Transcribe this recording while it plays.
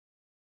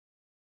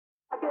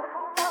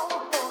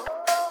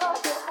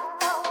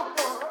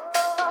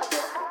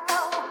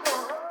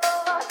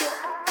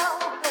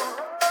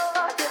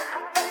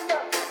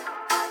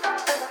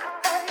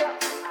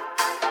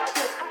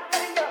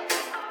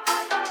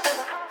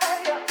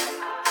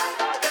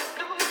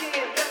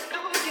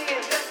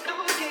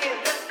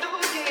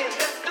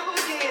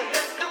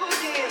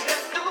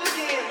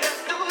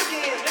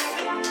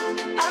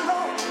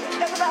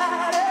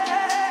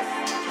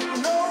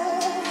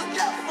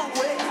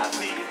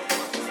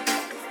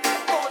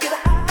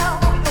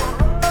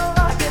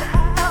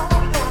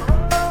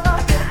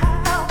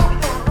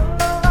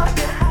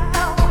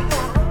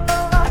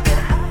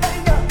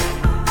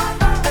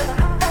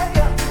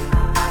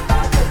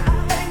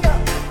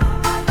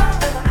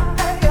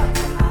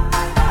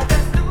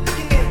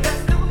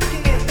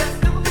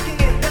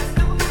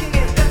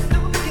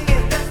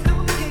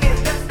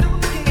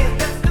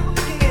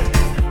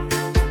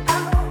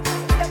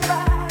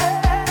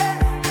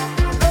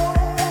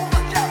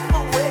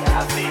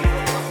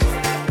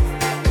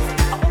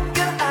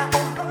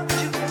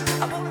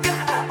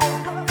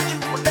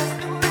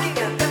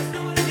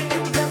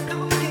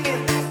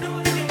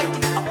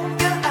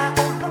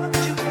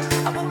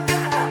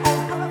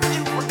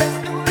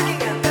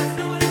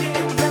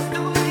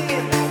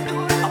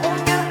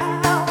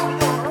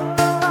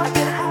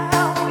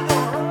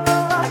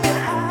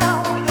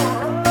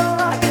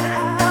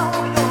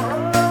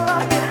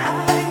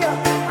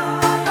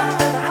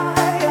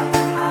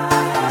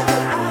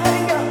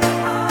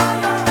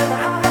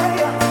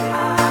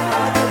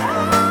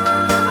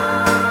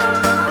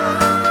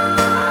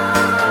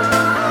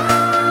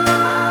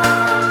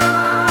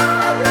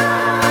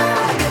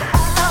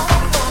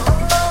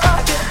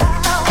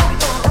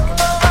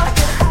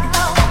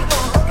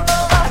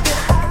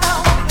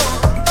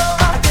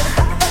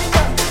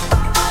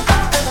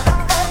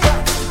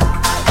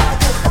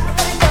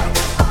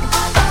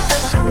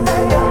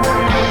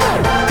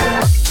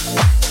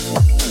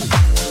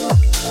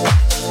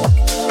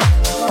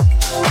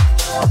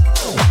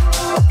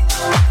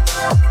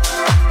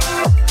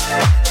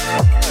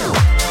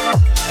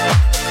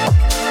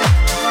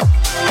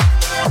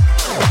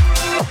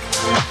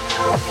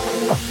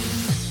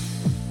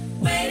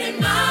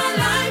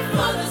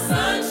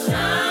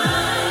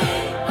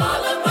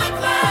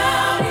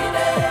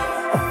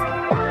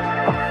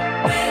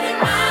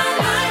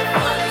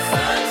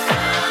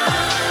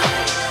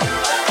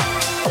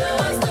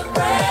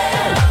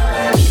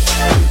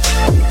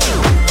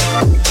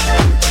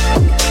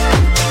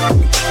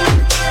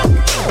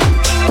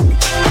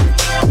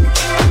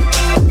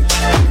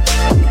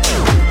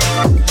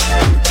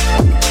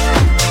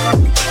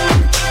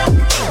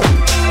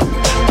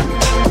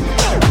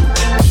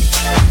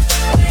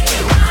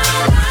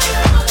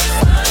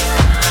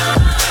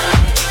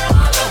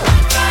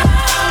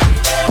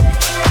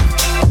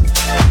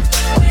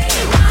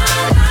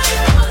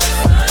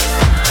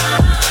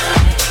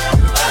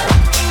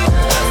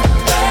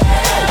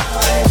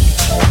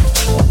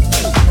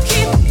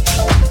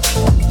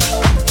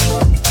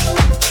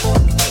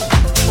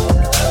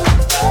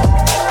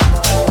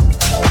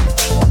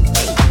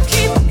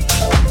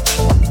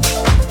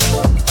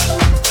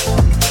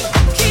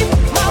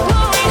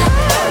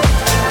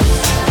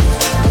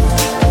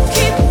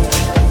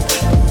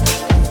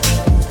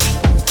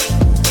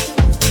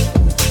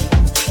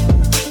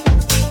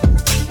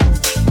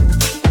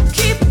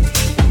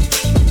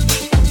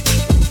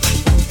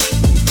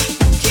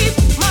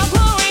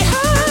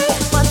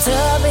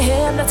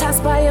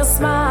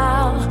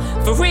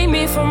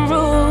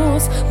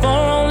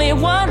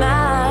only one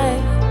eye.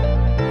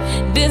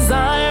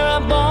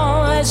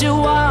 Desirable as you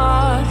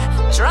are,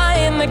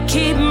 trying to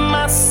keep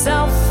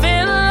myself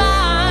in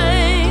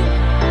line.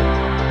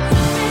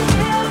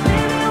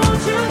 Baby,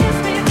 won't you kiss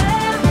me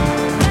there,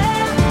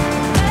 there,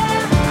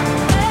 there,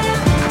 there,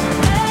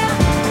 there,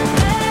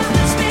 there?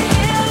 Touch me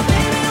here,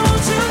 baby,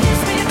 won't you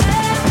kiss me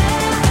there,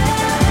 there,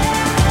 there,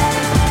 there?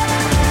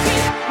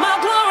 Keep my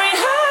glory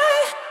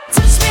high.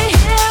 Touch me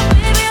here,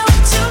 baby,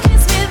 won't you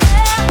kiss me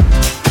there?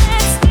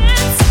 Let's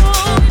dance to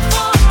it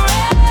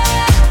forever.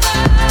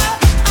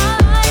 I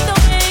like the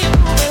way you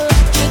move it,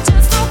 like you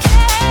just don't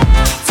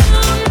care.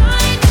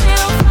 Tonight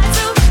we'll fly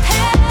to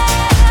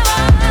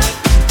heaven.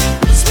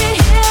 Touch me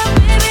here,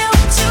 baby,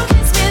 won't you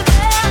kiss me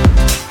there?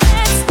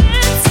 Let's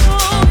dance to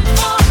it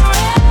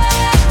forever.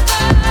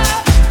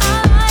 I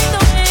like the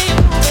way you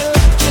move it,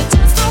 like you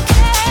just don't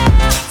care.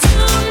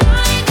 Tonight we'll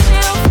fly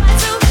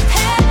to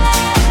heaven.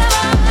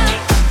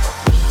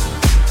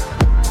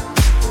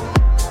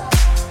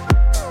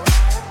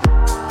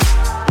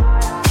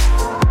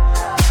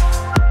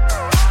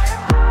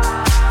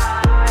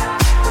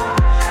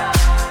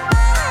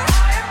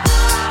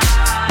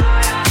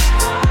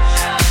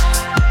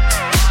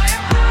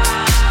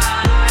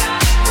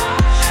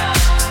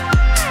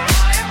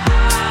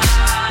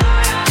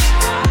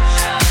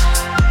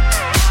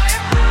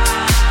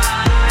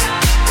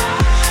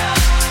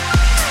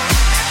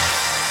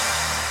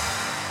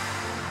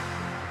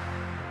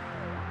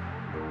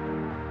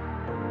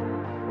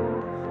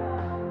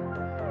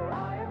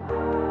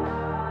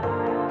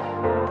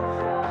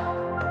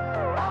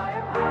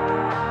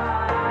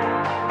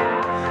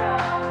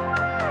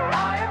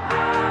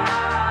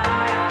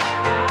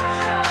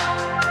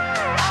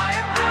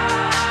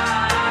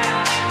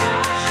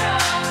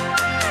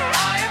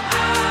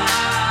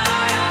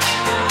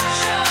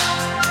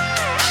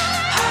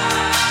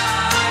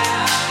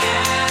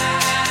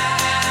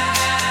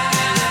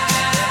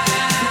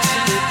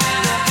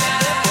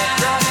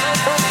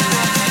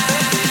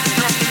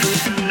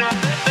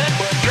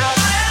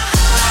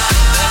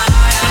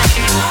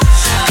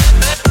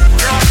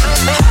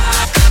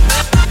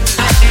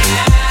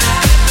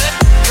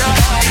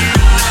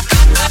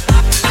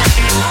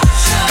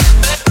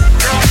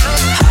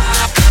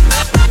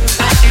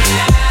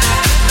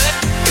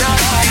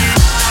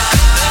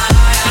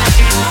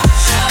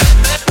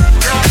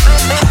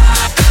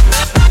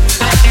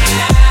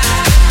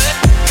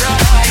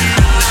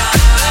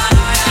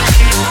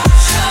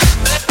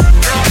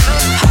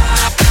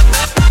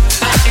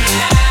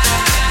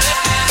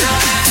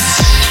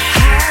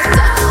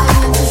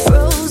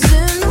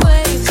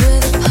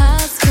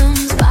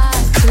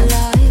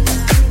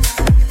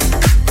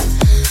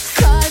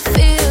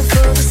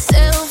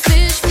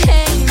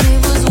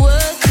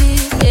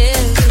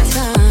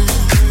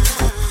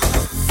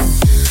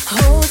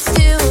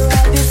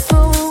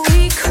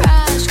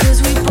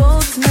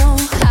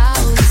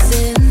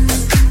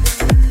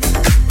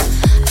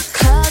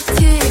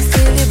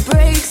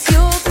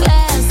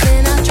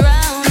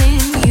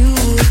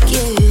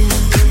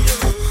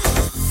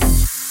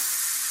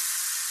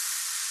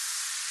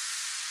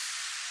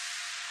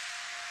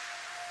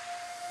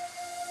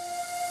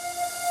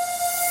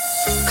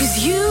 Cause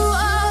you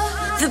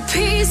are the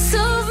piece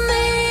of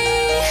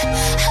me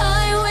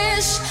I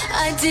wish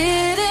I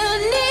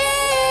didn't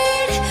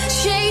need.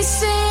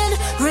 Chasing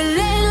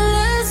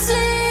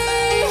relentlessly,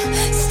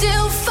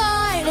 still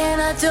fight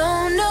and I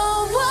don't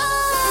know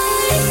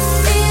why.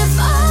 If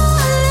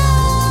our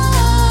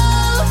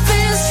love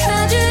is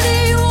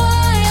tragedy,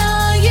 why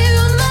are you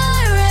my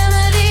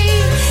remedy?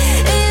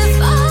 If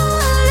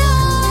our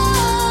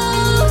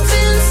love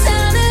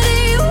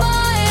insanity,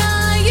 why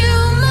are you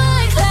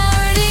my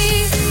clarity?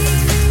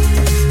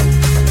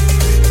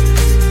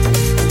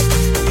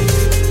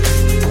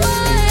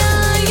 Why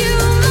are you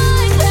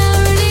my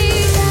clarity?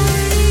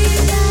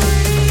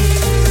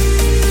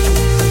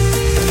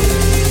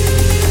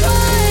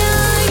 Why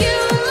are you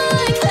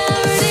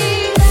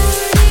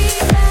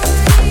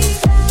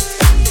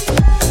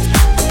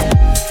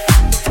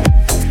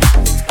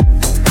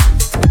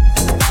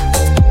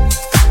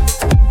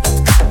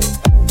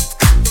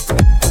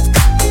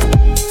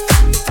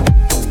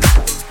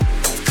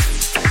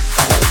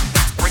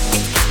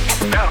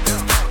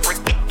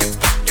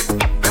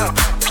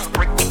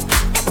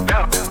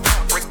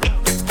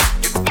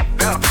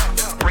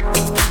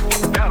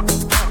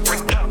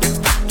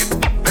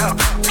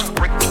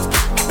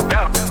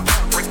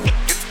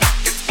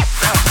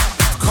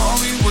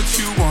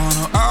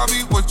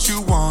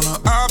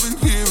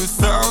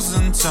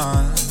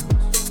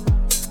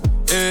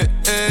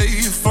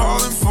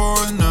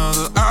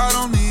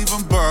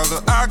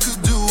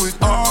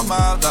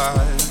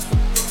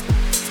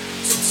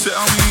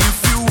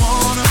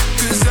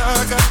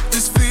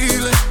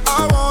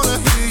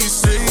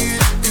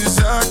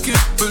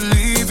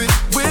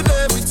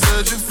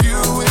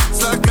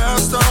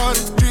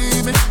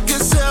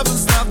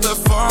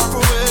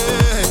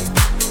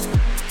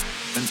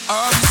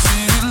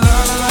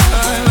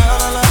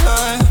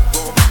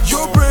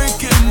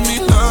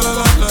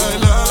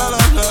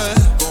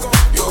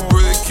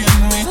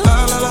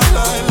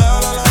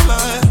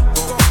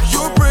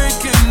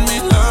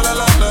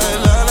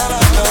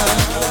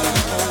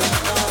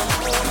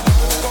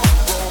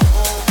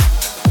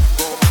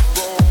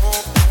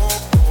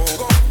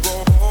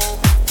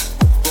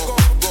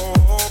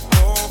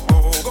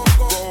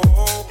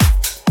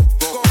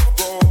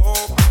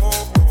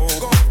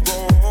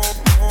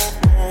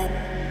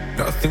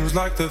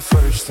like the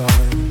first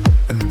time,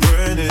 and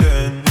when it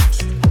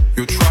ends,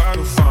 you'll try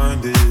to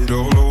find it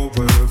all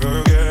over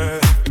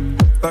again.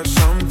 Like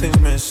something's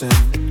missing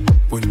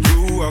when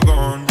you are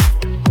gone.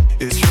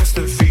 It's just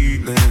a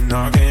feeling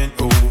I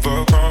can't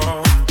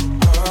overcome.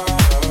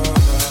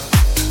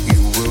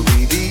 You will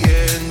be the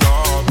end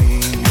of me,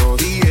 you're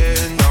the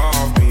end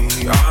of me.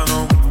 I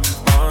know,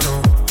 I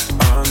know,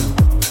 I know.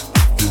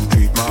 You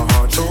treat my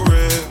heart so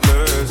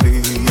recklessly,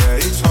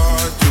 yeah, it's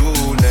hard to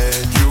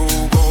let you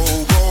go,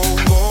 go,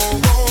 go,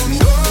 go.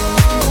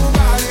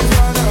 Nobody's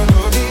gonna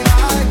love me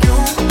like you.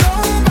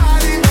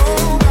 Nobody's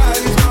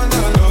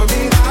gonna love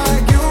me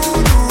like you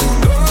do.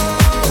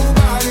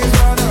 Nobody's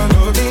gonna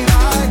love me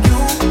like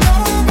you.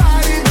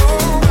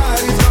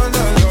 Nobody's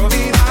gonna love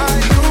me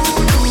like you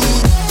do.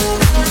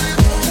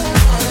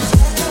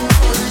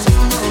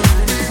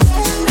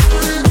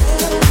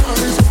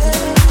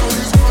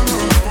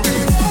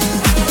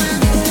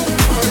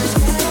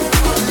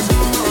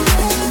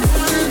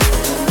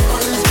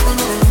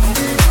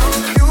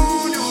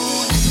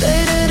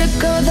 Dated a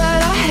girl that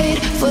I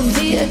hate for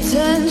the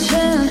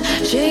attention.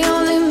 She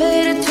only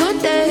made it 2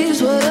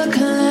 days, what a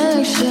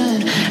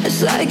connection.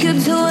 It's like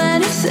you'd do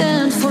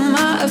anything for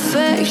my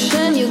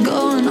affection. You're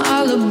going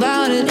all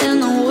about it in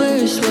the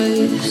worst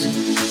ways.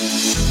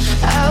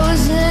 I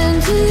was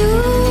into you,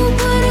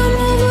 but I'm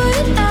over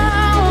it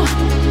now.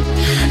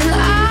 And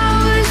I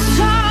was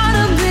trying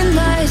to be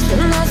nice, but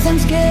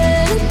nothing's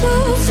getting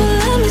through, so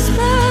let me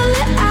spell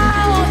it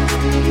out.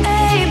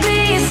 A, B,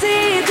 C,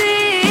 D,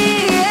 E,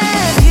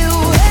 F. You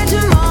and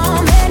your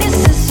mom and your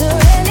sister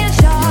and your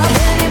job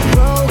and your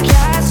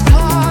broke-ass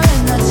car,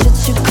 and that's what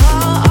you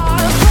call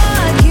art.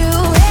 Fuck you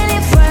and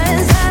your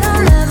friends that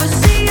I'll never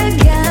see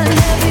again.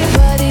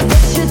 Everybody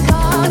but your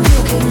dog, you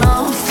can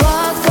all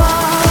fuck off.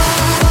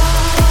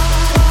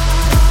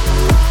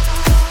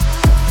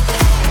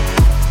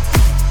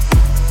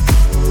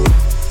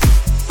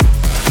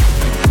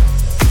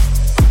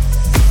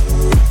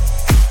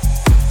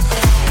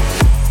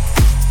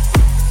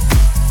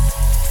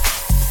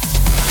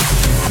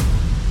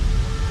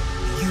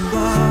 You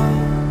are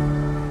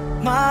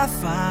my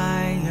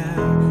fire,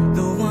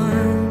 the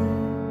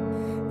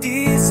one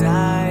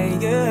desire.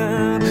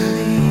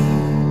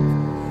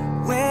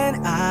 Believe when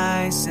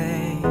I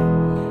say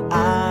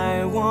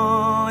I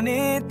want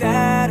it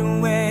that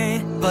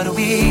way. But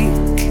we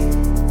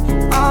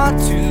are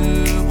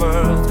 2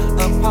 worlds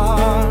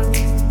apart.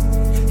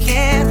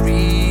 Can't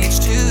reach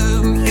to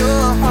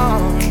your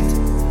heart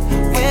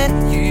when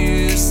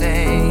you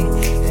say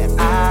that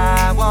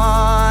I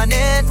want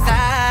it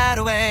that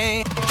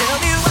way. Tell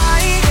me why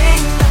it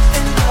ain't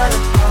nothing but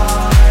a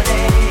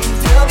heartache.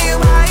 Tell me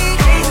why it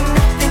ain't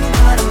nothing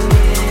but a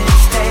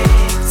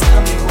mistake. Tell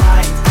me why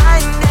I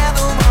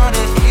never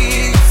wanna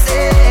hear you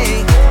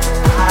say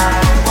I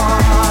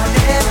want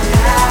it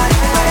that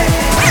way.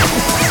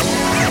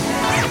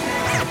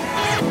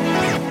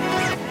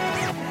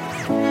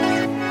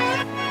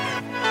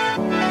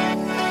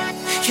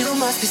 You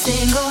must be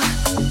single,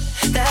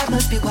 that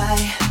must be why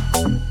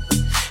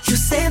you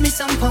sent me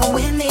some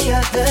poem the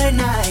other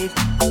night.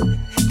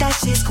 That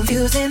shit's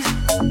confusing,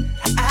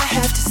 I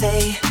have to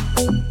say.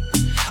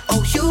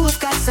 Oh, you have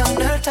got some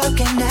nerve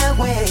talking that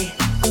way.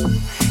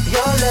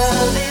 Your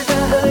love is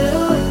a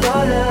hallucination.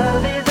 Your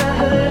love is a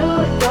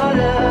hallucination.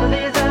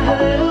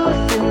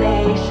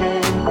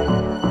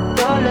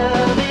 Your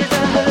love is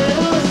a hallucination.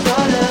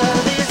 Your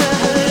love is a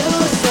hallucination.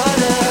 Your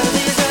love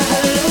is a hallucination. Your love is a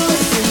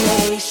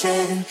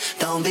hallucination.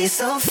 Don't be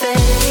so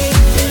fake.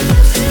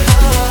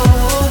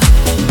 Oh,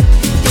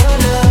 your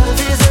love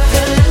is a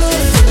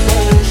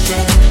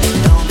hallucination.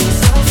 Don't be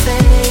so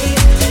fake.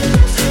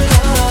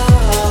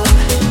 Oh,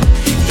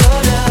 your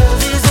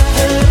love is a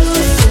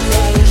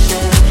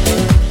hallucination.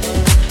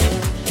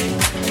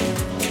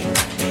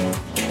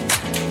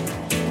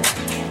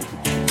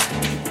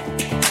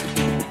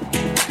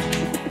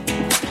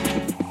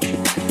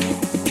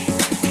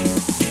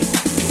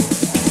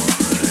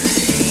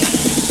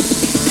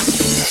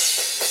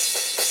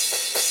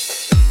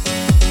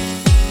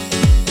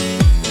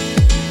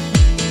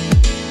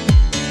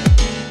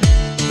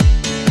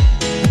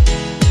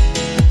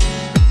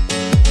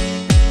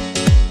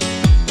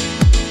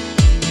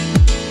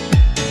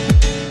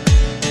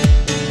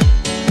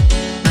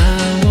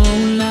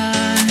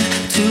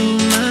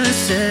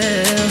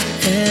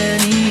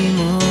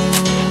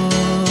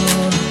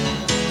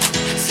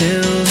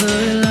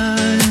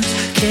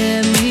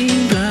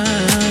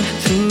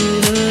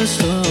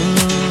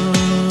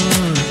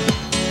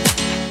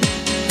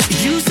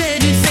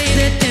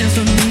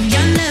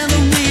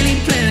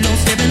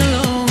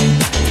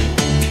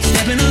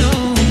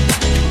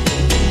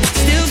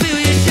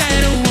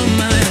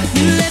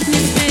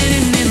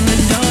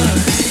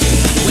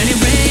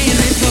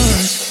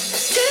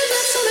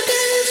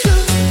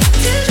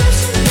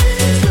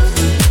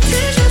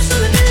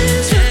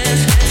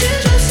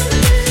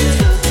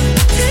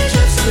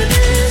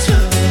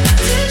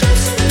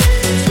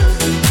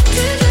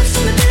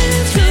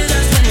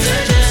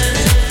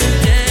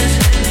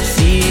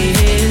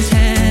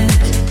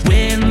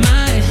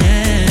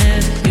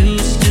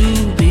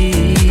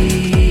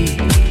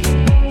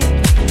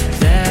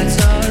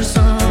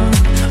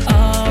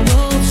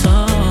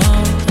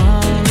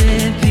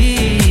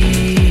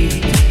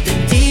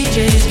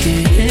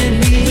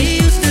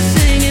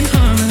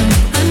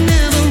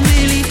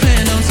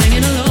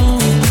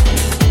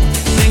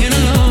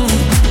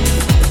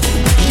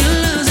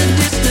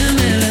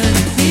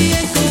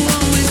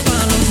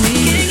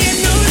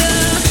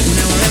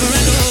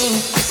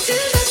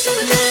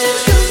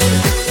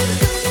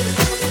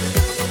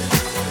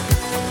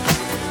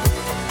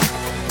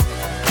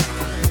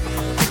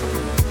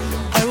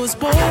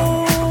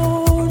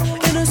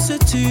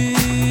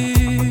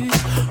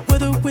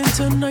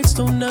 winter nights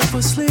don't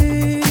ever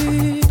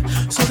sleep,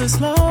 so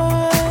this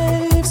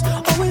life's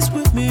always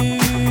with me.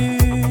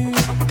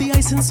 The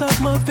ice inside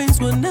my veins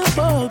will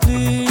never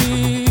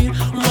bleed.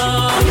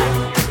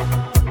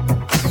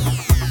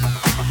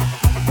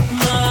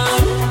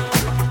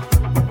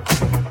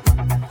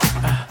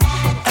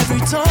 Every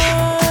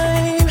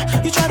time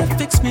you try to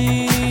fix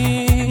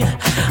me,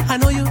 I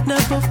know you'll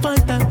never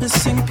find that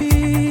missing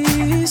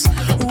piece.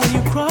 When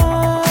you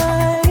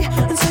cry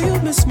and say you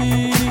miss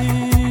me,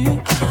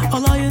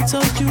 I'll lie and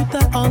tell you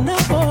that I'll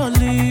never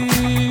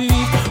leave.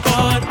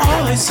 But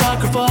I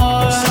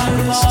sacrificed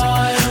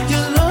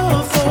your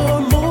love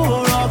for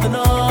more of the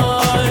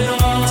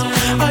night.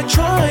 I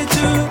tried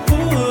to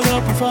put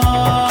up a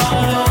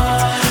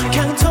fight,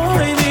 can't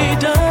tie me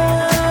down.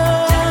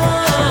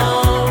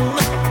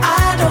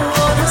 I don't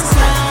wanna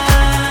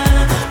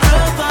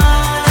sacrifice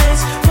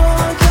for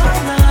your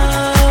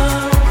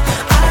love.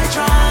 I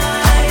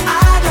tried,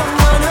 I don't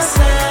wanna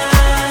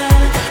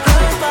sacrifice,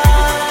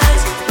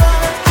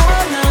 but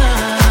all of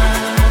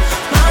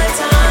my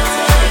time.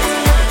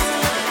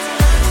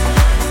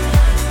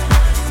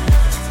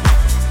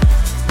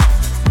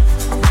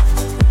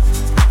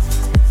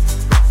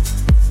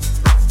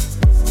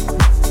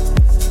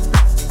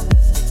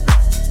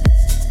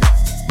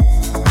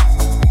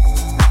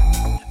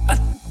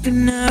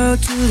 An arrow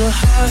to the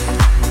heart.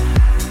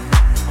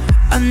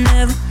 I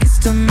never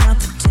kissed a mouth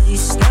that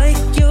tastes like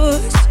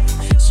yours.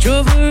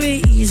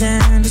 Strawberries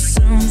and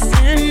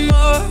something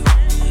more.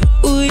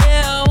 Ooh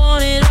yeah, I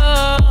want it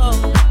all.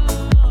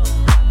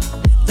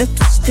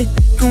 Lipstick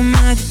on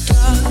my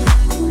guitar.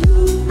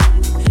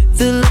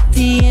 Fill up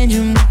the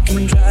engine, we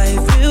can drive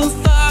real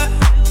far.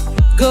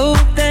 Go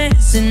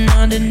dancing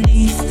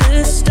underneath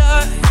the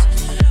stars.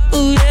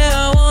 Ooh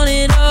yeah, I want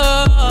it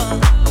all.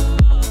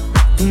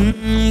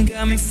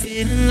 Got me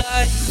feeling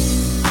like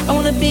I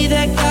wanna be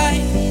that guy.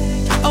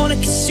 I wanna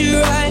kiss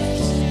your eyes.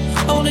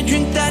 I wanna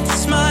drink that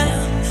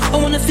smile. I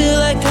wanna feel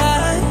like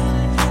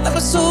my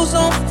soul's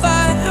on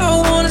fire. I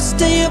wanna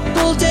stay up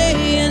all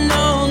day and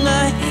all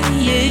night.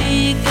 Yeah,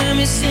 you got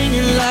me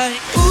singing like,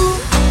 ooh,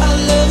 I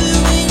love it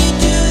when you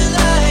do it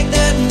like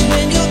that. And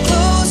when you're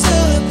close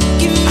up,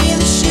 give me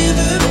the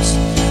shivers.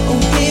 Oh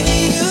baby,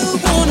 you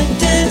wanna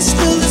dance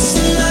till the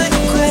sunlight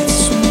cracks.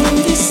 When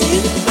they say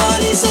the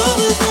party's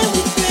over, then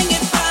we bring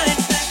it right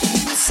back.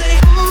 And we say,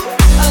 ooh,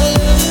 I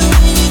love it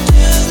when you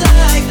do it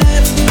like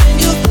that. And when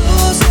you're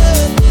close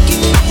up,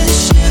 give me the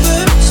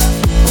shivers.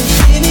 Oh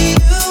baby,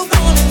 you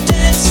wanna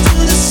dance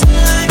till the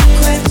sunlight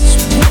cracks.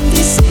 When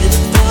they say the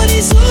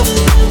party's over,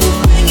 then we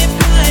bring it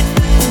right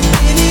back. Oh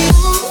baby,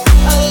 ooh,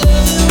 I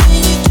love it when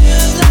you do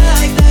it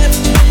like that.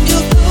 And when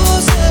you're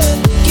close up,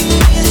 give me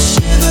the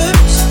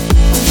shivers.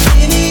 Oh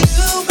baby,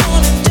 you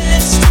wanna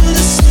dance till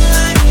the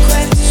sunlight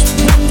cracks.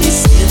 When they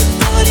say the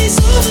party's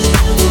over,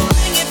 then we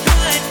bring it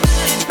right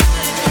back.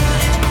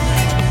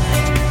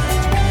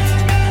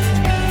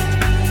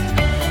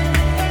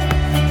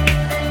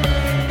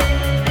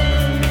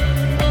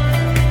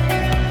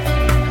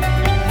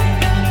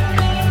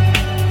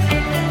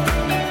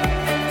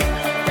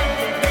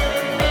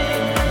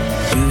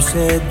 You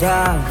said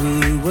that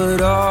we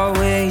would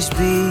always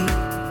be.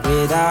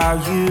 Without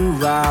you,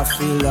 I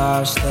feel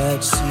lost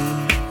at sea.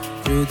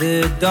 Through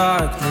the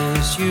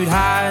darkness, you'd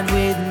hide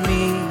with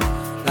me.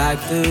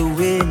 Like the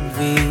wind,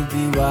 we'd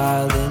be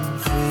wild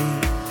and free.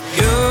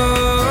 You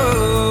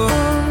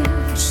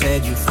said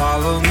you'd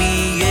follow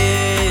me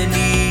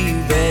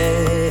anywhere.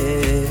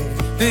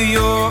 But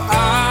your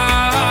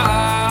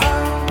eyes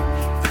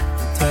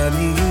tell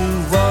me you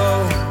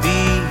won't be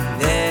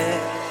there.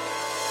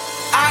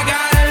 I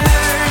gotta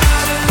learn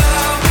how to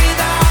love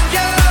without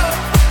you.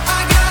 I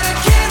gotta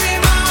carry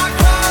my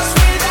cross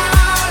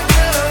without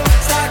you.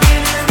 Stuck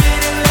in the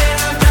middle and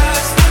I'm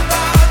just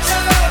about to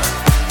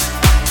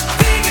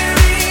figure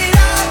it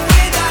out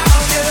without you.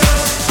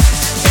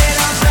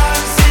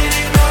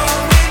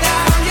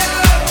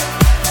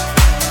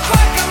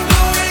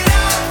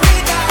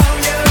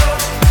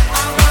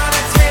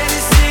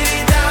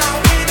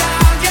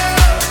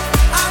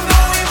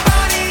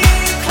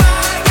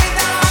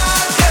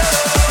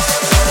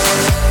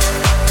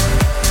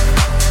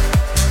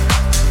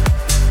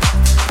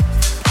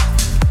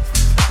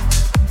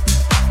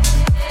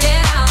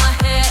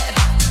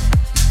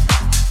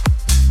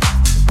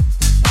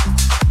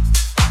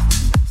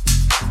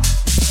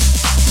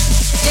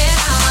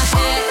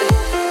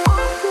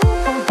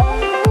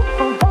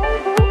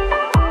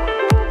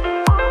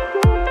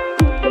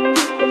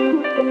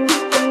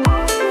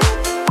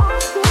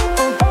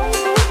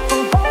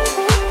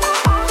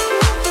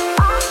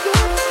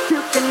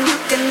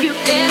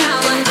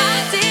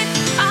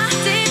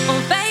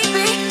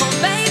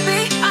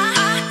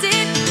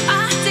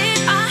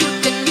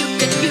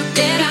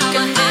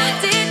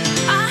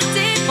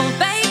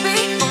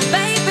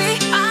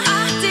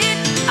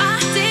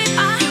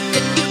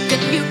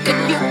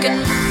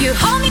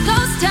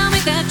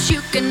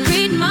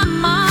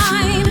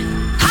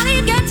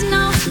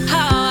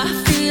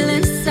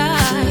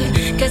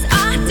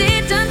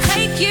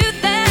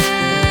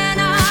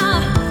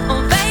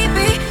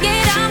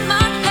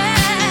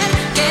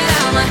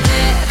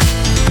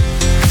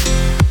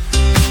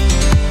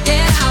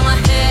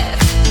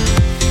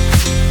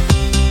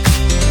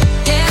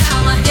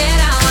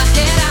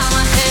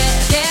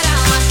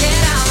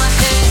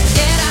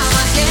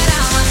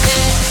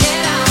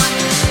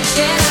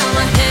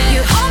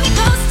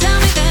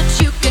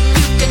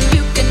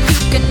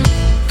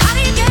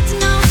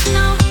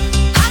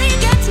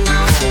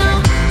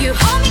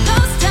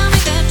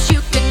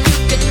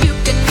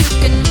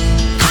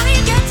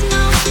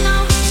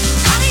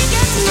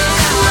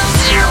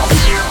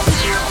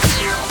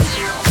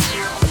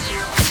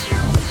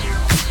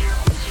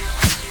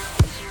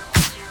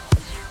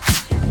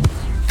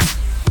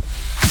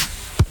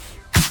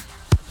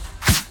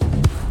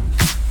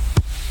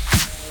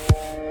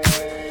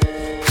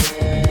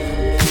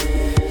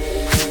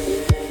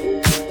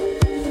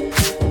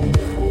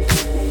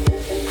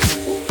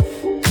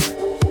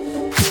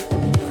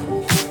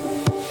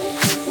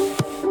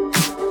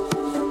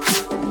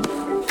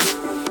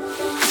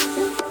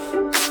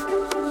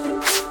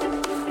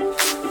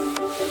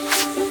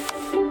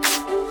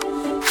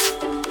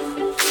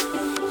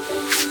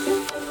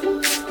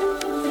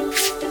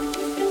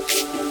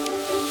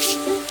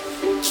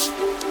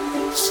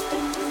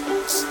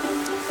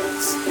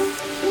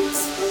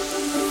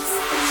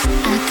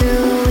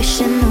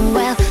 wishing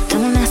well.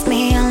 Don't ask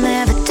me, I'll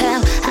never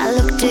tell. I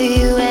looked to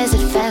you as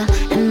it fell,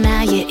 and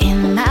now you're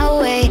in my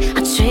way.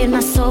 I trade my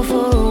soul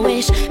for a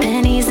wish,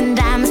 pennies and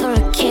diamonds for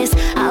a kiss.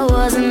 I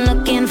wasn't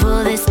looking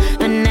for this,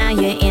 but now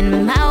you're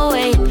in my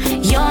way.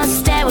 Your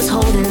stare was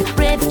holding,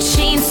 ripped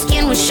jeans,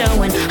 skin was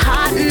showing.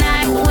 Hot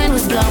night, wind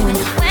was blowing.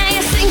 Where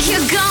you think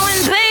you're going,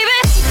 baby?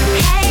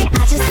 Hey,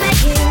 I just met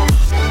you,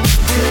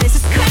 and this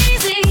is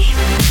crazy.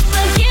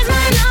 But here's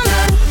my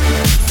number,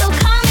 so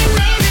call me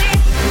maybe.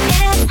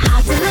 It's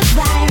hard to look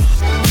right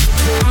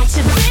at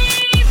your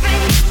baby,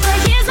 but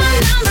here's my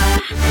number,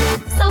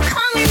 so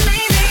call me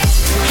maybe.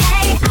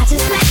 Hey, I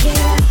just met you,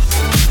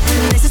 and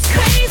this is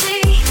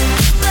crazy.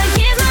 But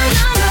here's my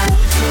number,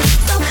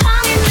 so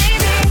call me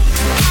maybe.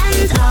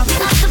 And all the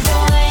other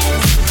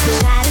boys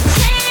try to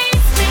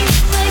chase me,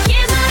 but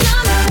here's my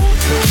number,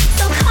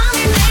 so call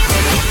me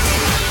maybe.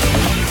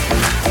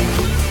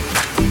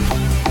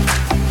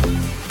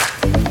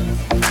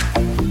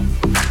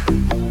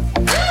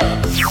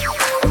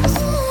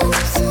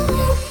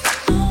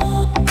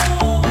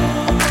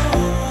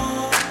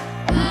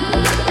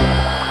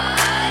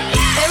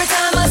 Every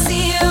time I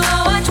see you,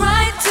 oh, I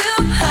try to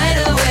hide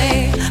away.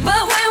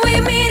 But when we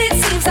meet, it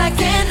seems I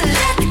can't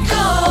let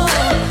go.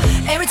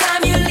 Every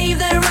time you leave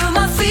the room,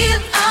 I feel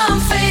I'm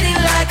fading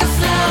like a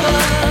flower.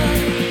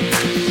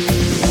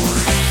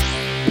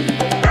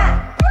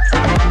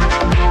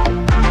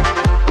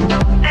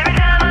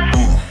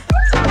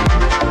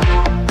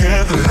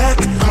 Can't let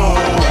go.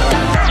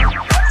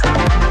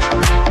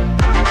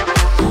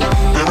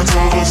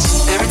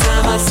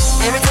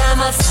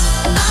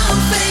 I'm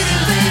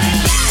fading, baby.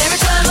 Every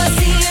time I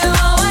see you,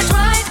 oh, I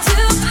try to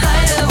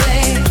hide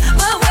away.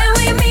 But when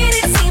we meet,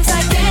 it seems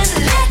I can't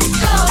let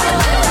go.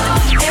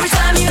 Every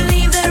time you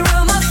leave the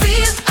room, I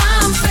feel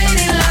I'm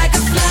fading like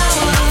a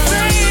flower.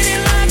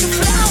 Fading like a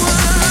flower.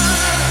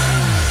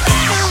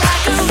 Fading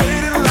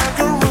like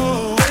a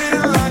rose,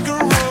 fading like a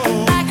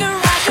rose, Like a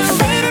rocket,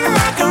 fading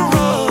like a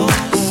rose.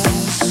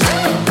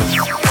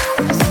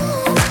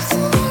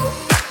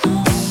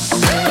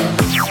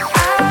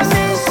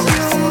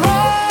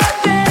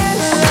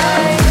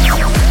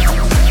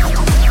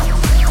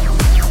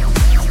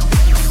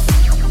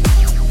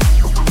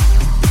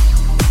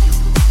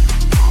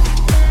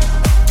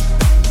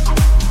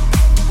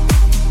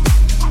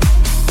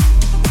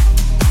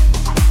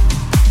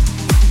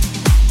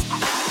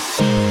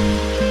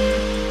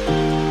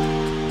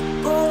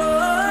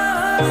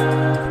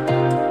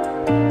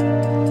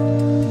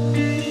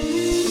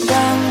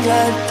 Young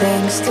blood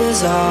thinks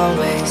there's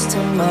always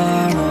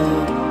tomorrow.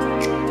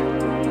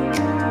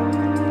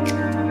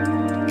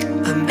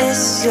 I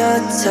miss your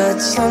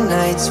touch on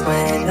nights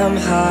when I'm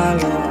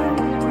hollow.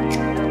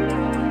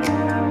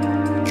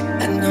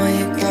 I know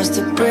you crossed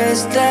a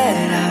bridge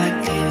that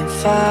I can't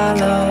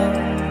follow.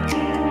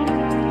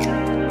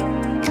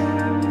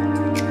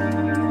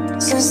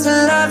 Since the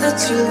love that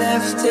you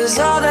left is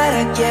all that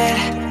I get,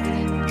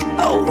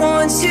 I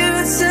want you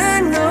to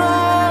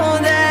know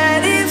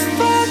that if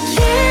I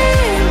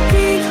can't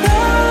be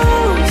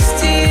close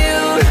to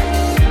you,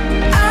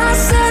 I'll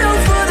settle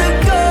for the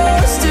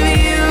ghost of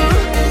you.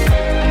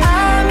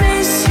 I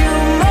miss you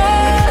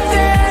more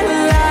than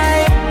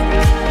life.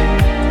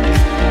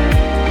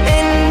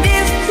 And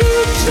if you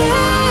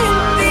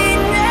can't be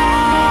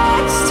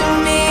next to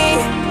me,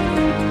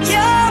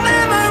 your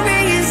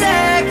memory is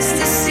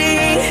ecstasy.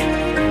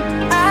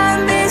 I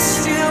miss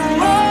you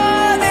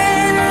more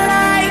than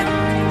life.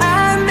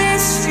 I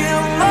miss you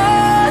more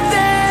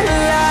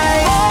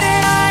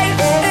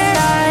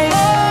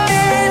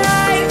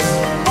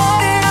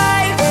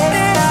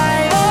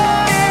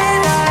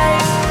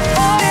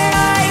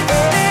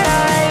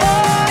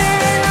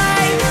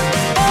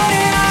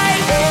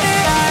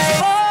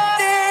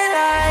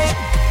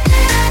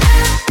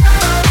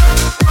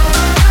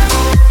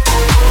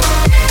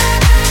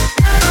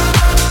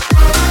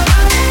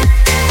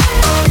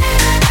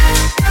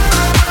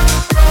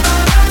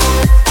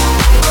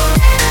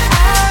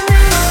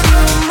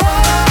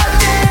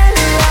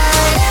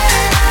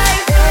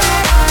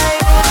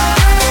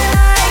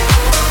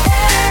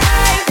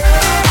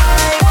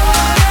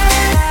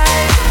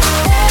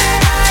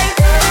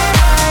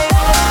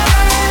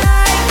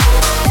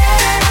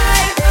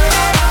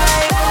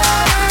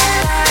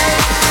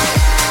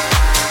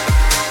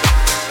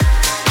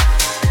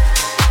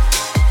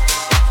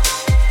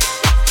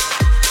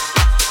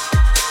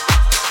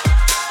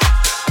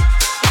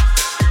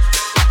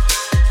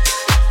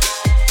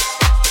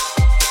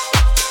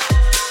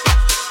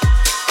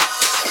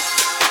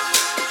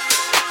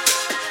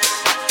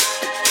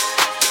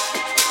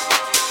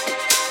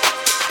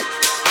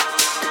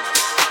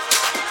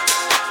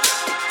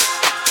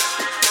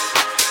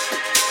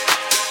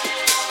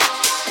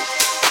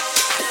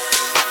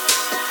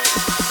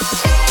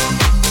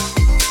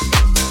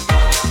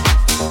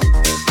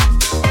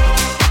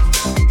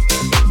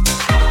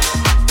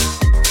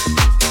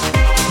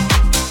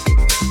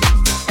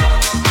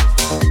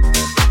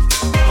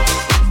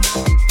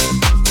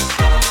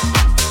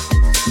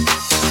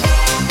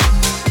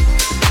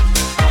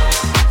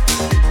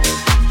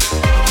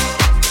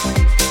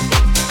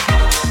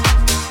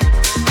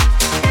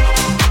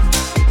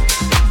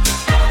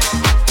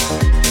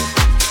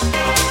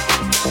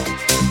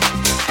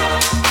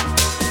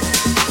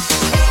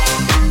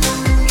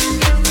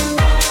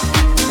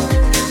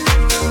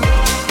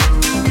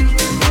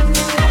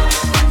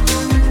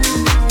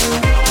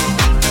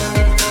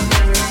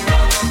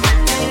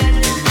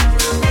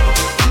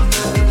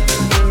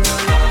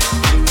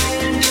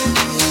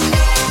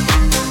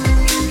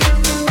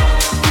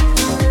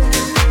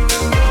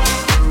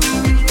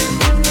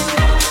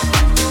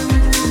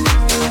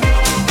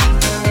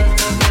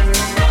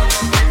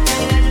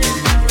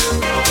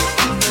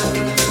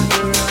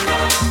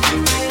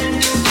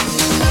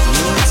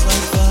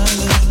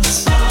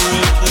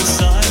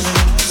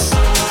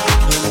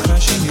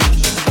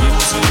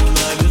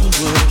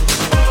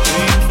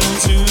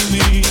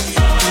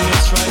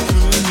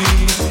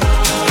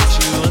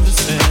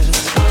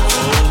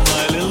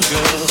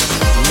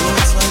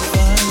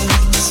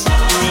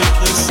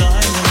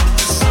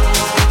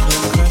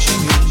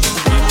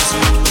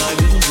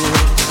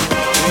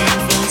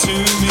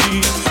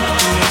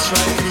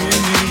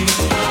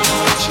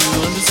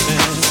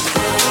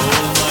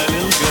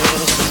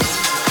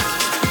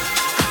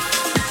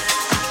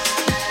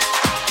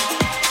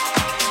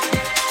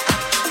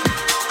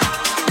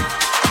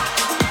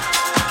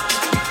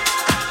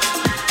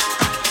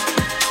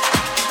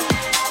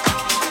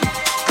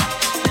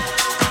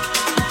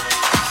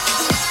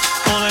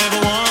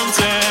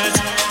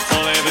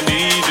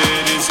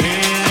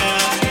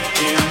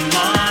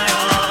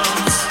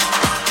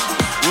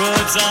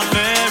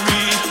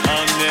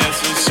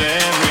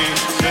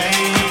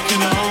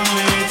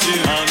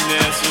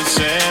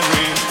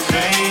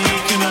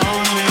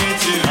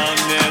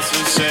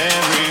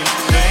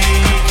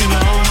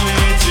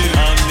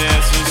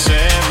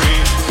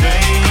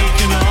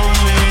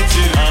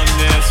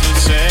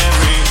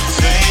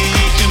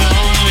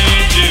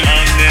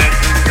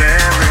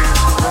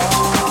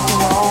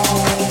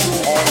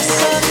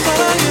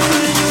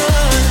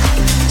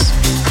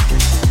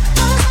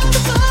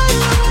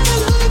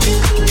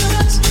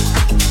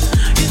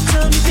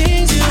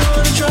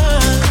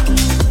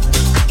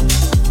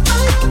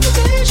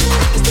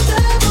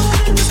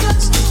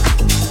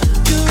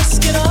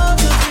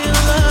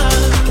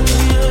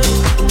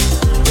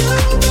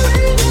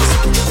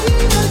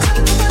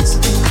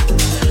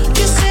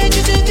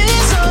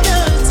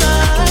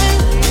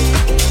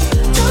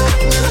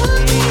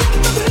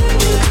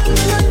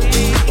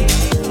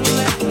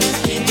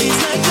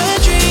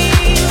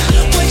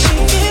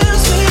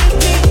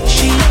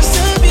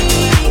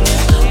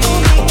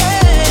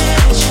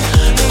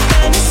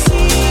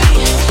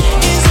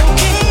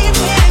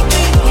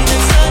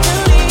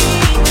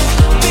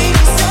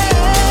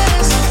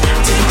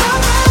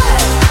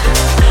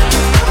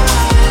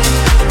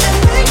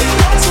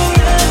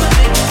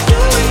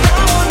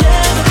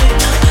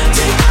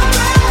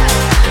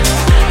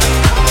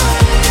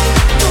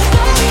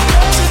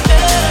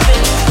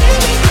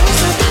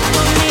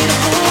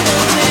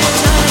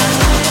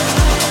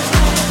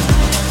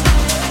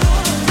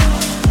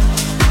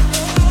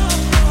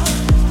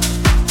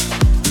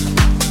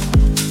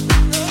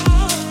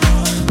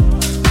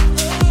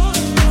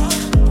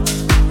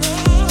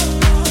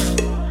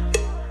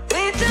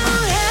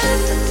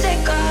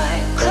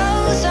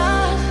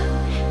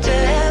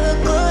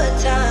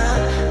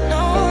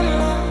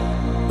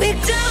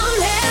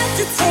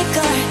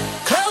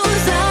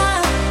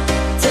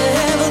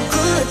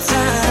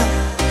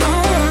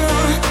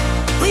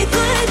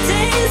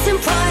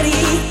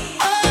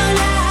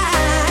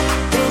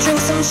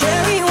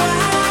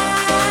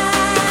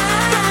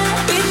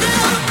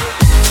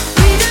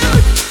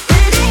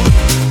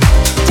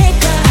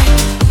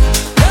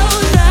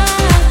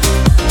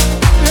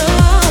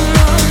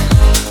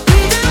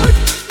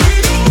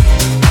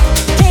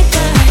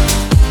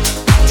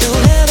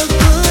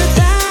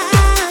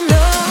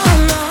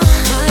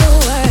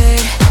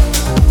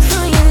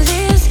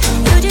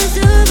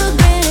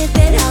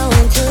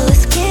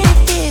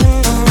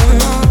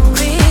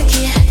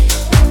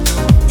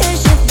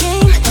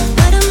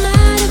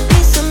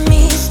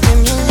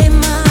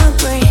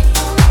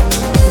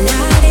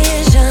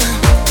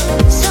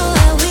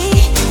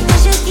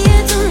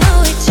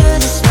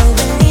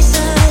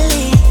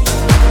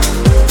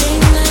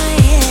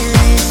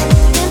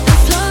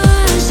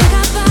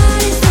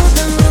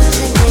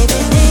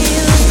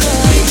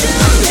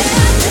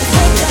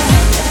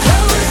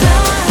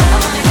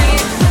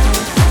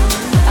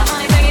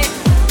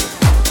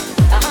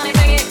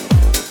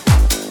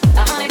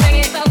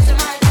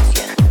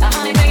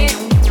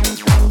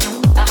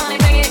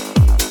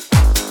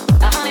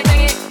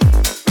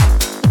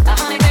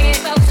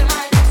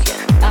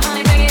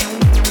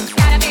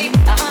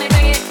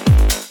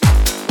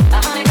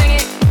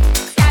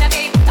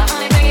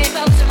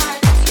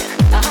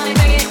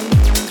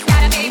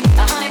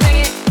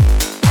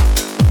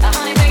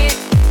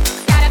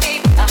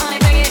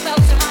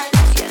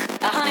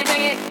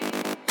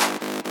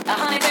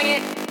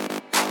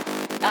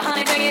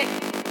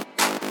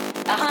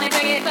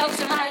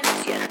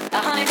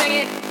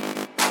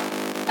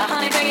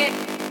honey, bring it.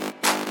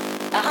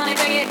 Honey,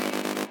 bring it.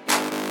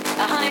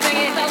 Honey, bring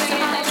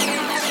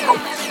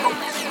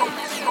it.